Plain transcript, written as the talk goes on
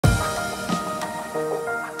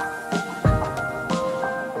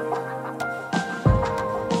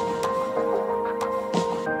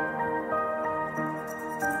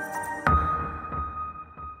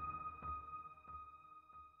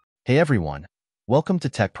Hey everyone, welcome to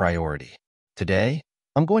Tech Priority. Today,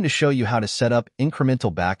 I'm going to show you how to set up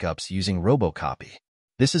incremental backups using Robocopy.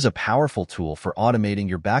 This is a powerful tool for automating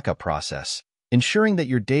your backup process, ensuring that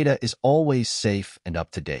your data is always safe and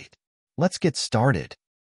up to date. Let's get started.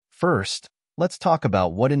 First, let's talk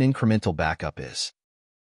about what an incremental backup is.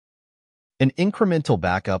 An incremental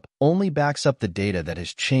backup only backs up the data that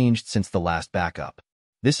has changed since the last backup.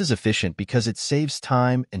 This is efficient because it saves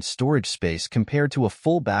time and storage space compared to a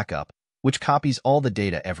full backup, which copies all the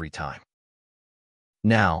data every time.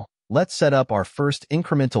 Now, let's set up our first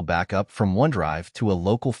incremental backup from OneDrive to a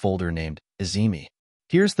local folder named Azimi.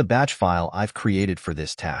 Here's the batch file I've created for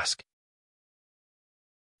this task.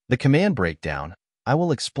 The command breakdown, I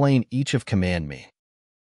will explain each of command me.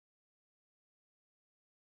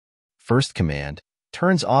 First command,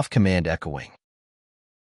 turns off command echoing.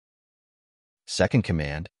 Second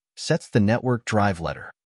command, sets the network drive letter.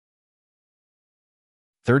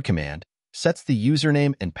 Third command, sets the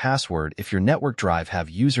username and password if your network drive have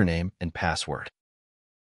username and password.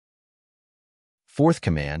 Fourth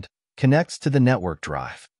command, connects to the network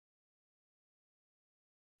drive.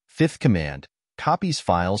 Fifth command, copies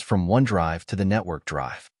files from OneDrive to the network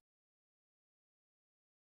drive.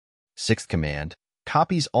 Sixth command,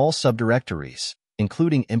 copies all subdirectories,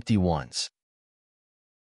 including empty ones.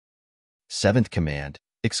 Seventh command,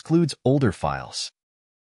 excludes older files.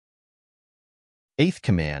 Eighth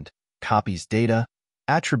command, copies data,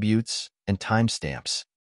 attributes, and timestamps.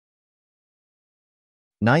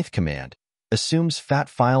 Ninth command, assumes fat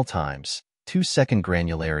file times, 2-second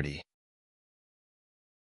granularity.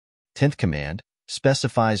 10th command,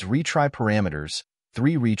 specifies retry parameters,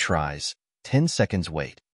 3 retries, 10 seconds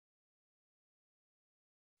wait.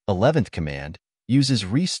 11th command, uses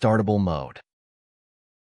restartable mode.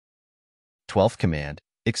 12th command,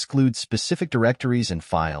 excludes specific directories and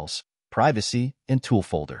files, privacy, and tool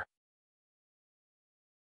folder.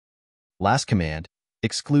 Last command,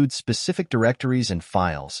 excludes specific directories and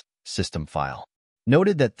files, system file.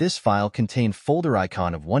 Noted that this file contained folder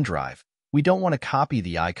icon of OneDrive. We don't want to copy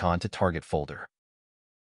the icon to target folder.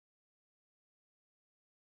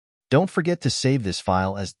 Don't forget to save this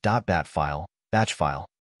file as .bat file, batch file.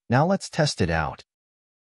 Now let's test it out.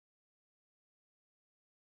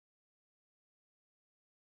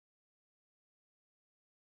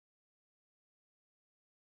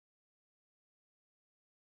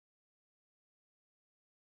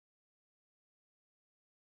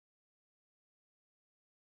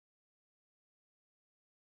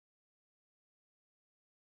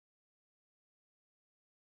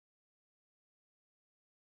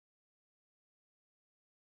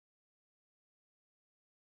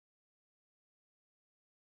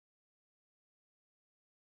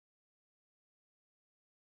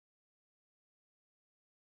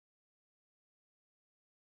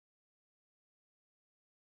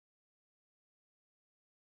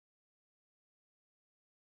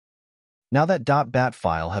 Now that .bat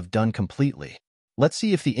file have done completely, let's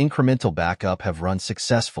see if the incremental backup have run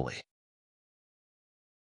successfully.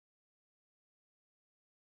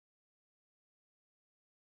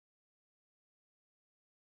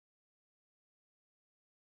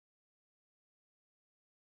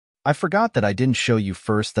 I forgot that I didn't show you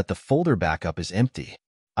first that the folder backup is empty.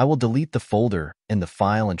 I will delete the folder and the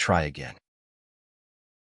file and try again.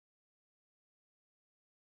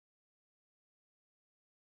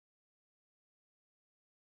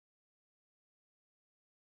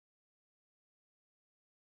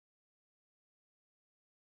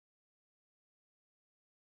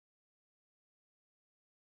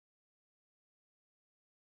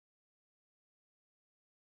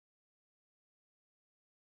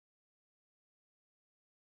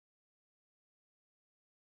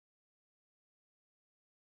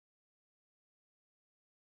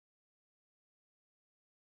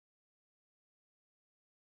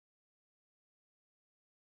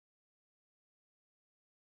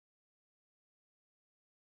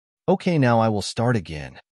 Okay, now I will start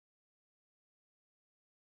again.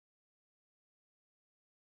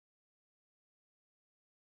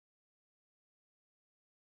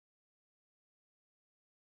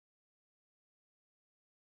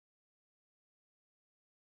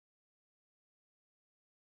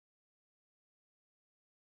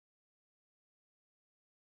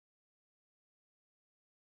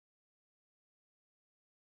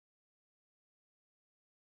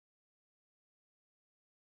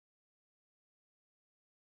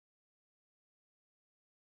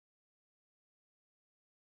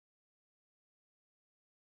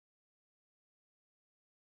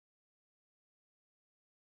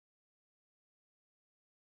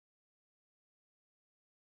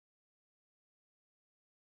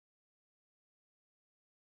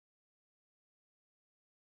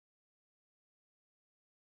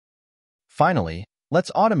 Finally, let's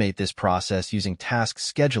automate this process using Task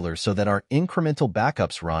Scheduler so that our incremental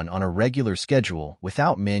backups run on a regular schedule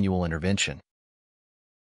without manual intervention.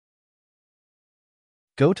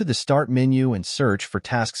 Go to the Start menu and search for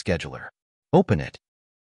Task Scheduler. Open it.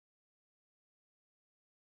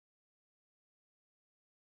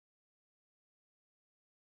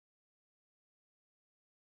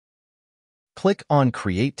 Click on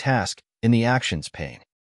Create Task in the Actions pane.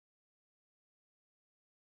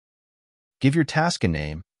 Give your task a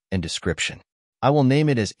name and description. I will name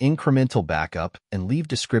it as Incremental Backup and leave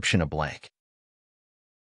description a blank.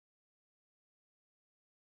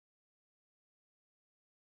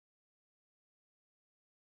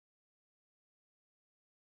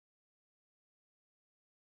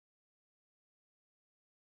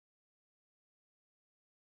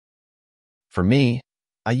 For me,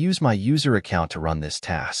 I use my user account to run this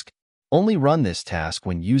task. Only run this task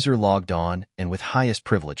when user logged on and with highest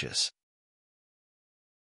privileges.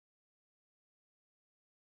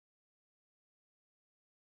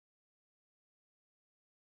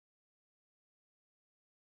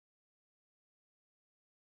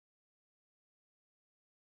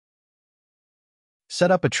 Set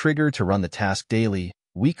up a trigger to run the task daily,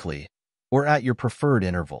 weekly, or at your preferred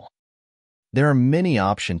interval. There are many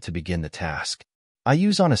options to begin the task. I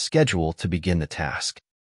use on a schedule to begin the task.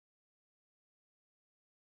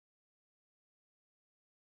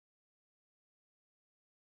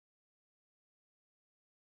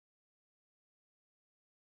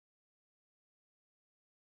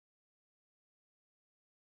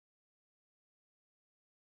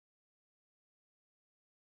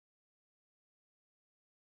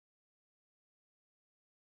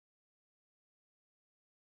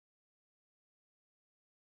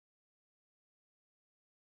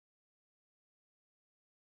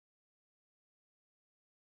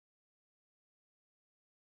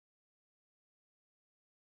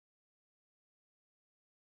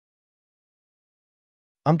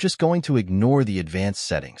 I'm just going to ignore the advanced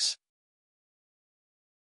settings.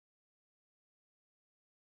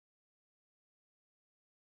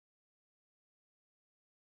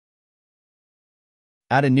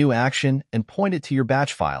 Add a new action and point it to your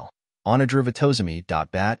batch file,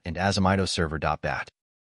 onadrivatosomy.bat and azamidoserver.bat.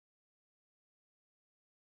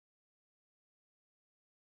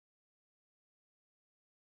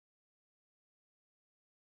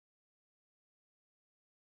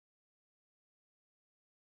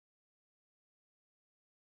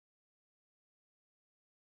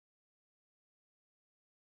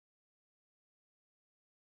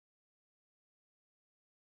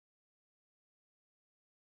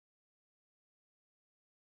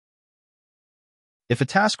 If a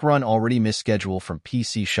task run already missed schedule from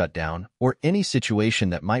PC shutdown or any situation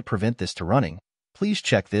that might prevent this to running, please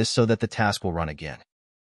check this so that the task will run again.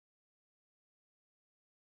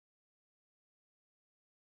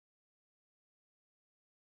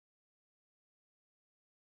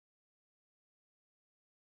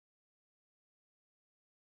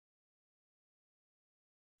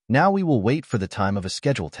 Now we will wait for the time of a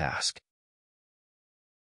scheduled task.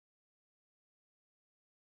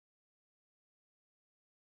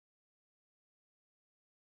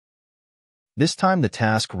 This time the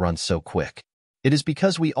task runs so quick. It is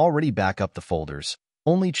because we already back up the folders.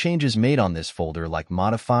 Only changes made on this folder like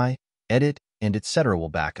modify, edit, and etc. will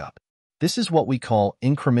back up. This is what we call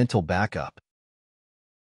incremental backup.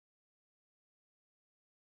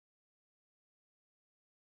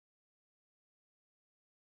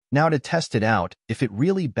 Now to test it out, if it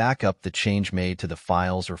really back up the change made to the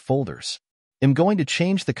files or folders. I'm going to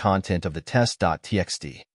change the content of the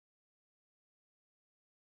test.txt.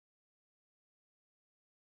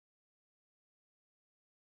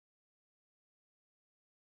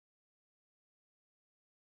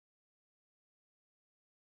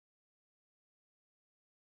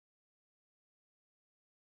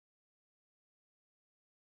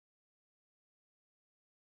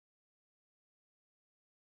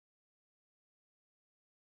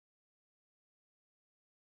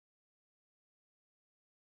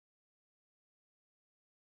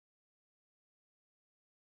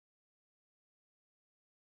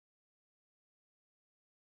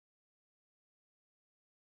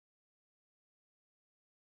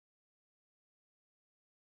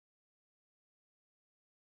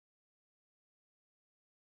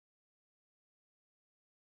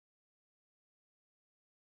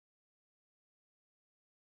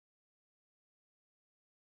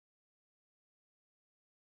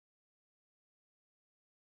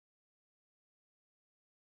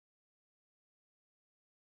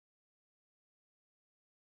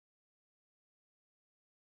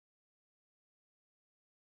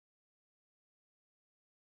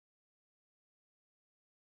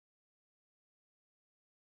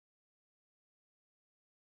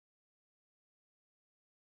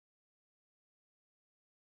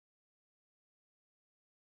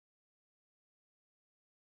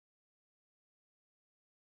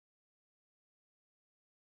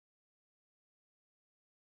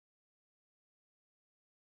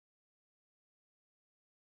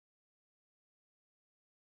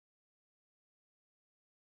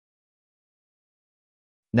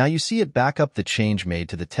 Now you see it back up the change made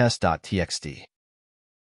to the test.txt.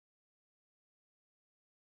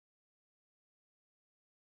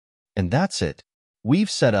 And that's it. We've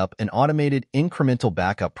set up an automated incremental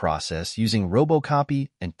backup process using Robocopy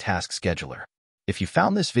and Task Scheduler. If you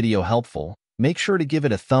found this video helpful, make sure to give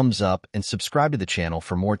it a thumbs up and subscribe to the channel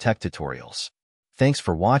for more tech tutorials. Thanks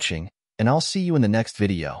for watching, and I'll see you in the next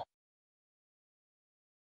video.